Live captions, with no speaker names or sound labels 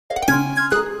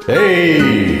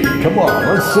Hey, come on,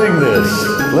 let's sing this.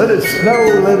 Let it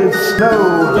snow, let it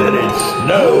snow, let it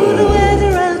Oh, the snow.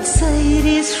 weather outside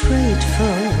is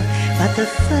frightful, but the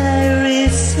fire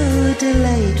is so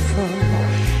delightful.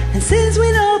 And since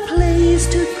we know a place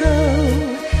to go,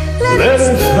 Let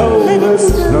it snow, let it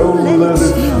snow, let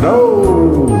it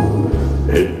snow.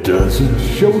 It doesn't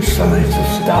show signs of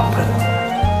stopping.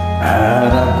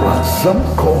 And I brought some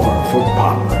corn for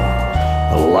popping.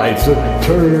 The lights are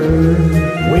turned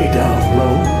way down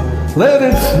low. Let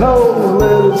it snow,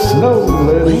 let it snow,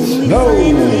 let it when we snow.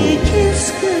 finally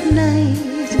kiss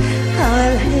goodnight, how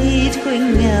I'll hate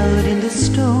going out in the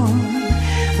storm.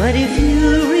 But if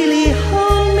you really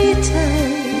hold me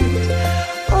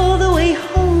tight, all the way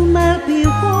home I'll be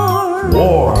warm.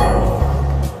 Warm.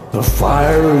 The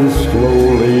fire is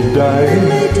slowly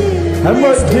dying. And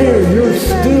my dear, you're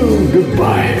still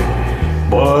goodbye.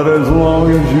 But as long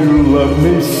as you love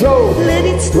me so, Let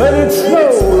it snow, let it snow,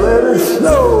 let it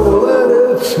snow, let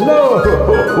it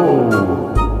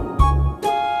snow.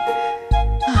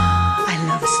 I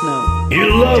love snow. You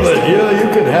love it, yeah, you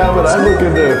can have it. I look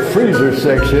in the freezer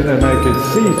section and I can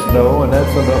see snow, and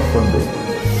that's enough for me.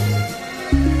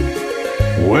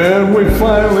 When we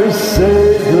finally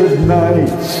say goodnight,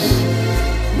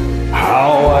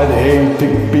 how I'd hate to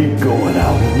be going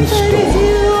out in the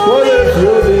storm. What if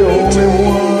you're the only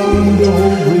one to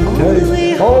hold me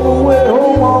tight? All the way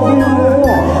home I'll be warm.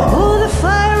 Oh, the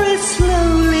fire is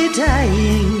slowly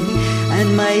dying, and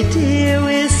my dear,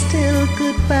 we're still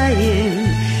goodbying.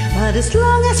 But as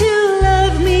long as you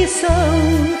love me so,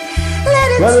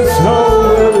 let it snow,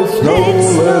 let it snow,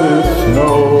 let it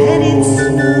snow, let it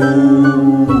snow.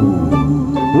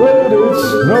 let it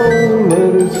snow,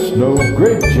 let it snow.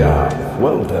 Great job.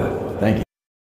 Well done.